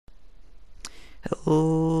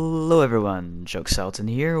Hello everyone, Pt.4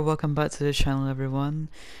 here. Welcome back to the channel everyone.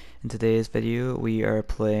 In today's video we are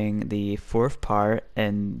playing the fourth part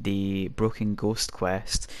in the Broken Ghost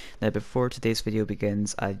quest. Now before today's video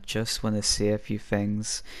begins, I just want to say a few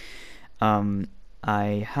things.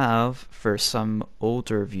 I have, for some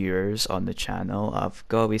older viewers on the channel, I've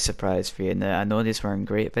got a wee surprise for you. Now I know these weren't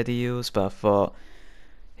great videos, but I thought,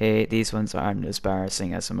 hey, these ones aren't as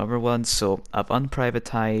embarrassing as some other ones, so I've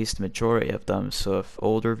unprivatized the majority of them, so if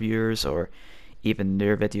older viewers or even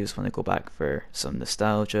newer videos want to go back for some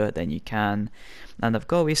nostalgia, then you can. And I've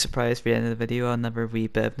got a wee surprise for the end of the video, another wee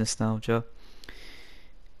bit of nostalgia.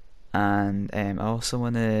 And I also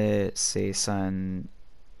want to say something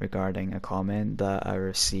regarding a comment that I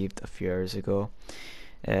received a few hours ago.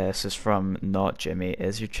 This is from Not Jimmy.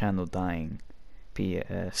 Is your channel dying?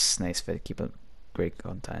 P.S. Nice video, keep it great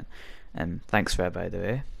content. And thanks for that, by the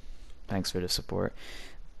way. Thanks for the support.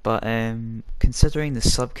 But considering the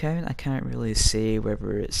sub count, I can't really say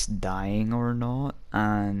whether it's dying or not.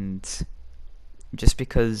 And just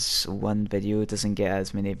because one video doesn't get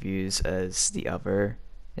as many views as the other,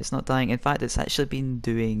 it's not dying. In fact, it's actually been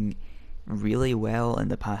doing really well in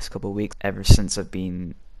the past couple of weeks, ever since I've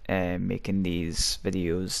been making these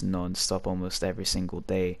videos non-stop almost every single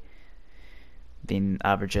day. Been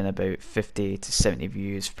averaging about 50 to 70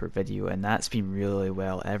 views per video, and that's been really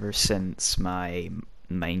well ever since my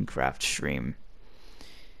Minecraft stream.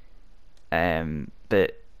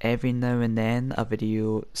 But every now and then a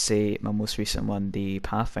video, say my most recent one, the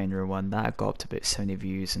Pathfinder one, that got up to about 70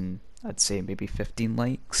 views and I'd say maybe 15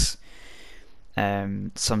 likes.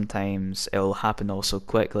 Sometimes it'll happen also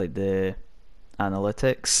quick, like the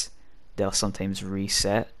analytics, they'll sometimes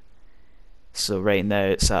reset. So right now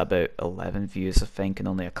it's at about 11 views I think and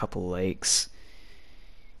only a couple likes,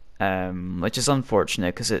 which is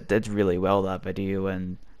unfortunate because it did really well, that video,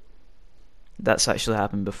 and that's actually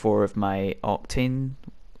happened before with my OCTANE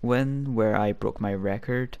win where I broke my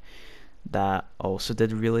record. That also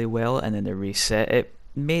did really well, and then the reset, it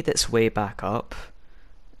made its way back up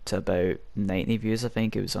to about 90 views. I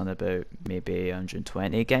think it was on about maybe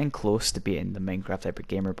 120, getting close to beating the Minecraft Epic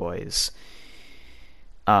Gamer boys.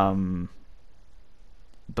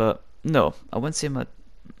 But no, I wouldn't say my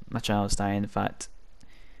channel's dying. In fact,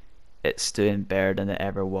 it's doing better than it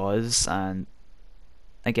ever was, and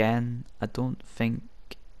again, I don't think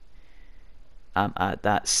I'm at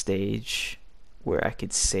that stage where I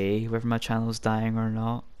could say whether my channel's dying or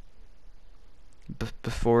not.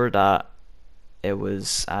 Before that, it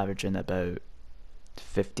was averaging about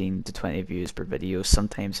 15 to 20 views per video.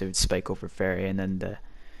 Sometimes it would spike over 30, and then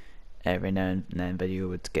every now and then video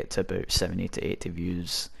would get to about 70 to 80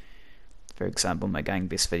 views. For example, my gang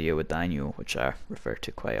based video with Daniel, which I refer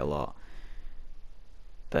to quite a lot.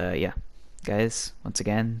 But yeah, guys, once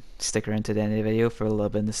again, stick around to the end of the video for a little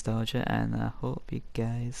bit of nostalgia, and I hope you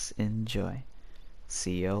guys enjoy.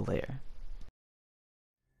 See y'all later.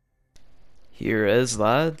 Here is,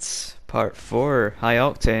 lads, part 4, High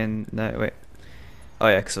Octane. No, wait. Oh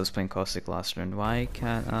yeah, because I was playing Caustic last round. Why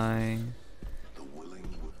can't I?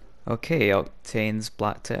 Okay, Octane's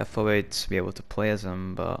blacked it. I thought I'd be able to play as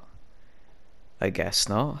him, but I guess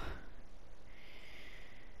not.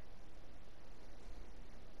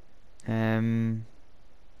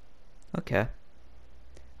 Okay.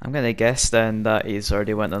 I'm gonna guess then that he's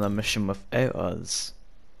already went on a mission without us.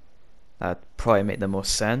 That'd probably make the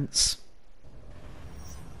most sense.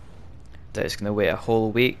 That he's gonna wait a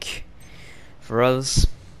whole week for us.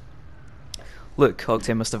 Look,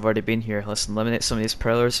 Octane must have already been here. Let's eliminate some of these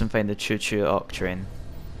prowlers and find the choo-choo Octane.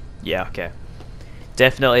 Yeah, okay.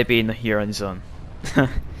 Definitely been here on his own.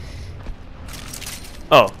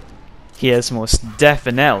 Oh, he has most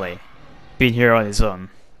definitely been here on his own.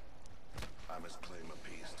 I must claim a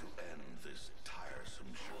piece to end this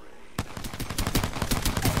tiresome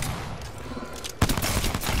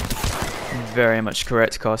charade. Very much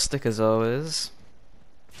correct, Caustic, as always.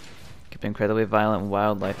 Keep incredibly violent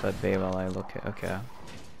wildlife at bay while I look at. Okay.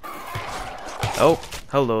 Oh,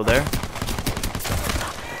 hello there.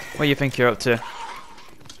 What do you think you're up to?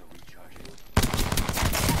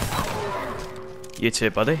 You too,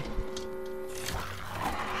 buddy.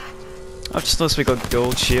 I've just noticed we got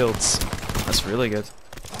gold shields. That's really good.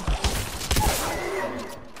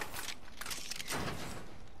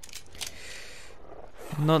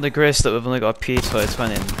 Not the greatest that we've only got a Pt.4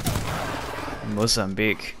 in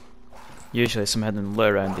Mozambique. Usually some hidden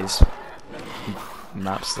loot around these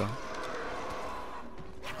maps though.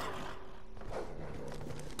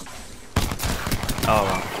 Oh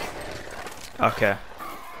well. Okay.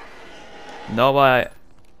 Not what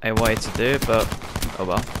I wanted to do, but oh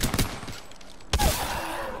well.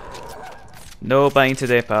 No buying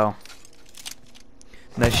today, pal.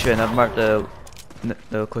 Nice shit. I've marked the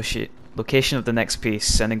location of the next piece.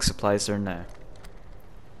 Sending supplies there now.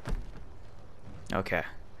 Okay.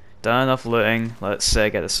 Done enough looting. Let's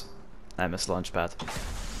get this. I missed launchpad.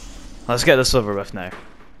 Let's get this over with now.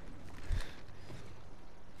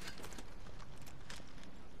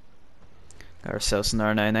 Got ourselves an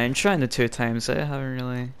R99. Trying the 2 times. I haven't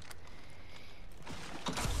really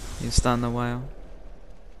used that in a while.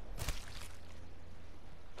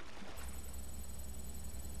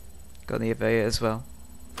 Got the evade as well.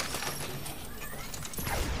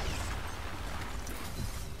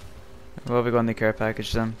 What have we got in the care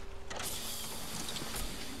package then?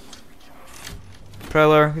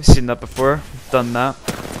 Prowler, we've seen that before. We've done that.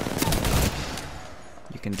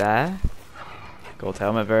 You can die. Gold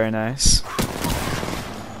helmet, very nice.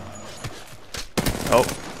 Oh.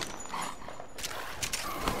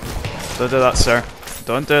 Don't do that, sir.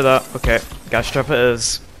 Don't do that. Okay, gas trap it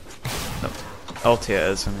is. No, ulti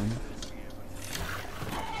it is, I mean.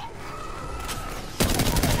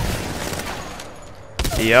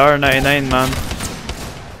 The R99, man.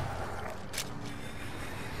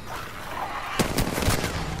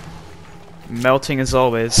 Melting as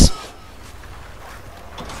always.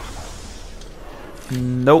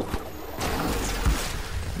 Nope.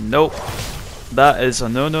 Nope. That is a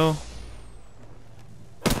no-no.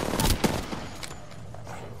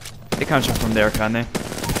 They can't jump from there, can they?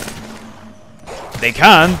 They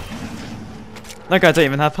can! That guy don't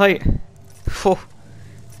even have height. Whew.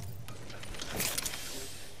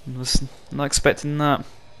 Was not expecting that.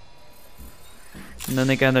 And then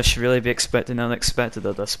again, I should really be expecting unexpected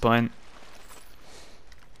at this point.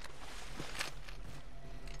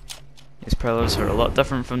 These prowlers are a lot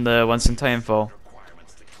different from the ones in Timefall.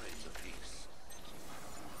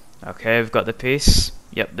 Okay, we've got the piece.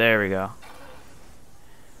 Yep, there we go.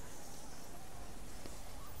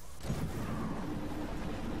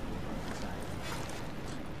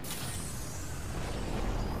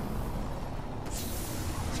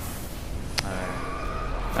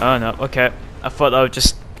 Oh no, okay. I thought that would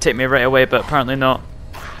just take me right away, but apparently not.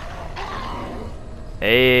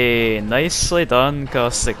 Hey, nicely done,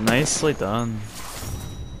 Caustic, nicely done.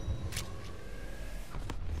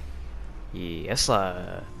 Yes,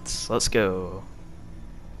 lads, let's go.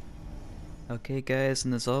 Okay guys,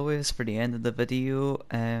 and as always, for the end of the video,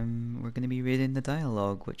 we're going to be reading the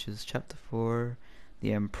dialogue, which is Chapter 4,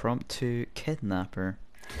 The Impromptu Kidnapper.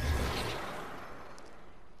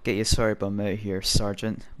 Get your sorry bum out here,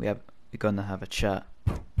 Sergeant. We're gonna have a chat.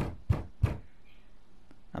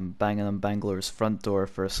 I'm banging on Bangalore's front door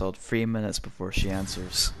for a solid 3 minutes before she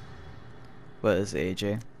answers. What is it,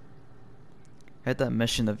 AJ? How'd that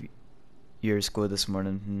mission of yours go this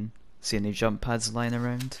morning, See any jump pads lying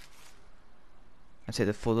around? I take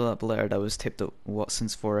the folded up letter that was taped to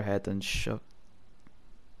Watson's forehead and shove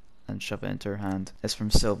it into her hand. It's from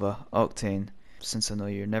Silva, Octane. Since I know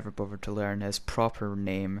you're never bothered to learn his proper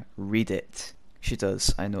name, read it. She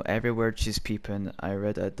does. I know every word she's peeping. I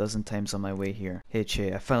read it 12 times on my way here. Hey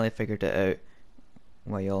Che, I finally figured it out.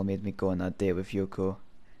 Why y'all made me go on that date with Yoko.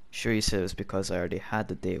 Sure you said it was because I already had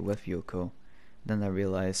the date with Yoko. Then I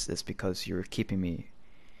realized it's because you were keeping me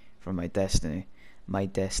from my destiny. My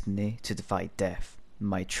destiny to defy death.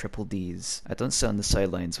 My triple D's. I don't sit on the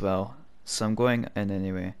sidelines well, so I'm going in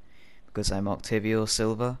anyway. Because I'm Octavio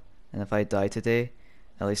Silva. And if I die today,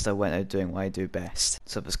 at least I went out doing what I do best.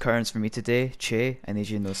 So if it's currents for me today, Che, I need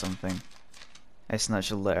you to know something. I snatched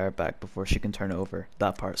the letter back before she can turn it over.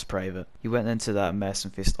 That part's private. He went into that mess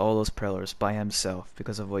and faced all those prowlers by himself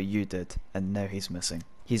because of what you did, and now he's missing.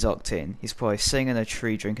 He's Octane. He's probably sitting in a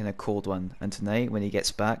tree drinking a cold one, and tonight, when he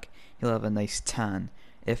gets back, he'll have a nice tan.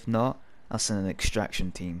 If not, I'll send an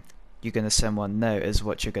extraction team. You're gonna send one now is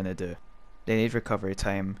what you're gonna do. They need recovery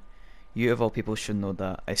time. You of all people should know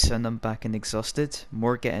that. I send them back in exhausted,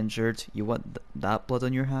 more get injured. You want that blood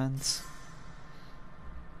on your hands?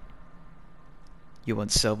 You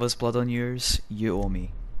want Silva's blood on yours? You owe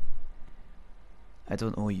me. I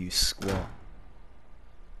don't owe you squat.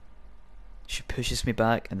 She pushes me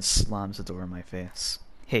back and slams the door in my face.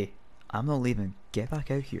 Hey, I'm not leaving. Get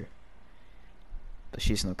back out here. But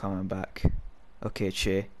she's not coming back. Okay,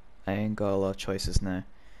 Che, I ain't got a lot of choices now.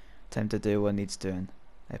 Time to do what needs doing.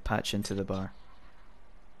 I patch into the bar.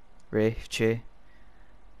 Rafe, Che,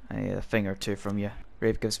 I need a thing or two from you.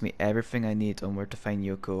 Rafe gives me everything I need on where to find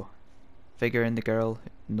Yoko. Figuring the girl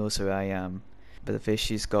knows who I am, but the face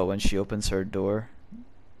she's got when she opens her door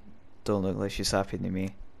don't look like she's happy to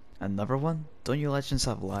me. Another one? Don't you legends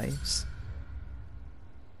have lives?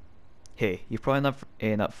 Hey, you probably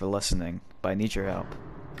ain't up for listening, but I need your help.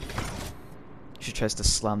 She tries to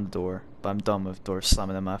slam the door, but I'm done with doors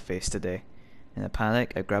slamming in my face today. In a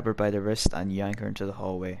panic, I grab her by the wrist and yank her into the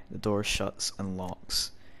hallway. The door shuts and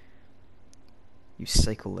locks. You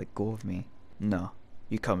psycho, let go of me. No,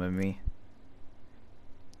 you come with me.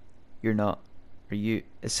 You're not. Are you?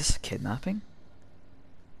 Is this a kidnapping?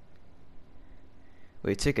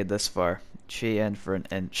 We took it this far. She in for an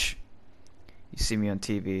inch. You see me on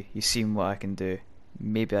TV. You seen what I can do.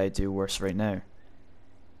 Maybe I do worse right now.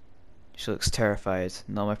 She looks terrified.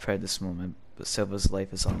 Not my proudest moment, but Silva's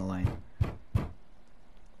life is on the line.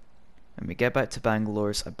 When we get back to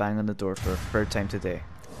Bangalore's, I bang on the door for a third time today.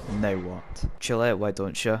 Now what? Chill out, why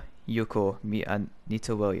don't ya? Yoko, meet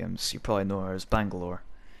Anita Williams. You probably know her as Bangalore.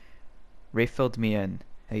 Ray filled me in.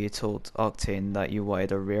 How you told Octane that you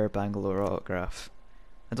wanted a rare Bangalore autograph.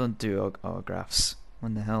 I don't do autographs.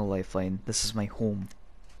 What the hell, Lifeline? This is my home.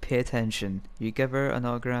 Pay attention. You give her an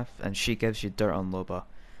autograph and she gives you dirt on Loba,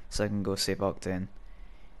 so I can go save Octane.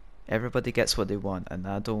 Everybody gets what they want, and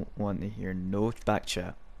I don't want to hear no back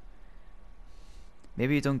chat.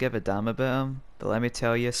 Maybe you don't give a damn about him, but let me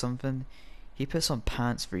tell you something. He puts on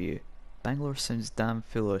pants for you. Bangalore sounds damn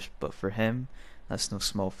foolish, but for him, that's no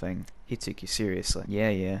small thing. He took you seriously.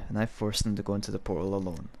 Yeah, and I forced him to go into the portal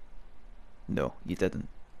alone. No, you didn't.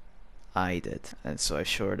 I did, and so I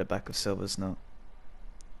showed her the back of Silva's note.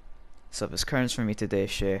 Silva's currents for me today,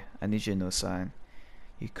 Shay. I need you to know something.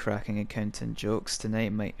 You cracking accountant jokes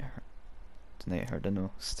tonight hurt the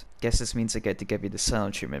most. Guess this means I get to give you the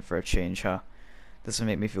silent treatment for a change, huh? Doesn't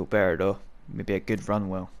make me feel better though. Maybe a good run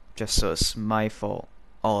will. Just so it's my fault.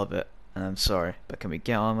 All of it. And I'm sorry, but can we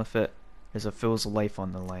get on with it? There's a fool's life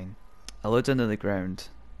on the line. I look down to the ground.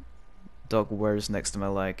 Dog whirs next to my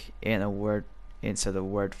leg. Ain't said a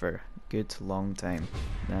word for a good long time.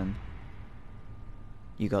 Then,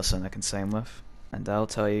 you got something I can sign with? And I'll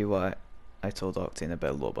tell you what I told Octane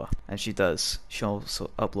about Loba. And she does. She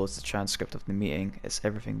also uploads the transcript of the meeting. It's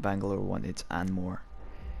everything Bangalore wanted and more.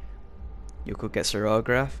 Yoko gets her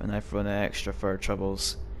autograph, and I throw in an extra for her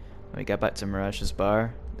troubles. When we get back to Mirage's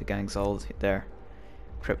bar, the gang's all there.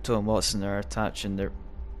 Crypto and Watson are attaching their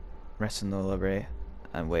retinal array.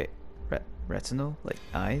 And wait, retinal? Like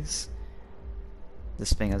eyes?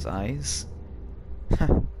 This thing has eyes?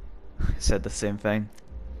 I said the same thing.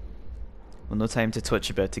 Well, no time to twitch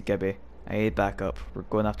about it, Gibby. I need backup. We're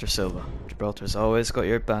going after Silva. Gibraltar's always got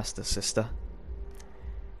your basta, sister.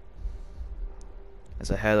 As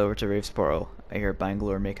I head over to Rave's portal, I hear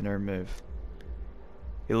Bangalore making her move.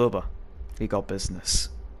 Hey Loba, we got business.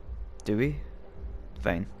 Do we?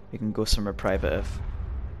 Fine, we can go somewhere private if...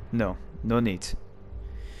 No need.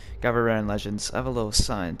 Gather round, legends. I have a little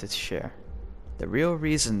sign to share. The real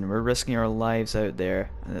reason we're risking our lives out there,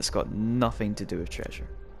 and it's got nothing to do with treasure.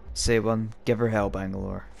 Say one, give her hell,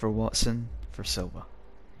 Bangalore. For Watson, for Silva.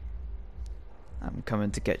 I'm coming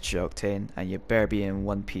to get you, Octane, and you better be in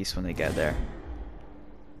one piece when I get there.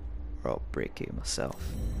 Or I'll break you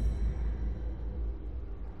myself.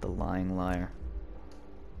 The lying liar.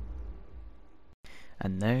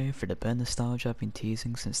 And now for the bit of nostalgia I've been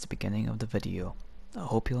teasing since the beginning of the video. I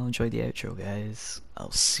hope you all enjoyed the outro, guys. I'll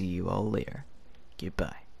see you all later.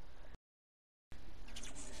 Goodbye.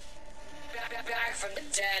 Back from the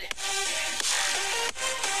dead.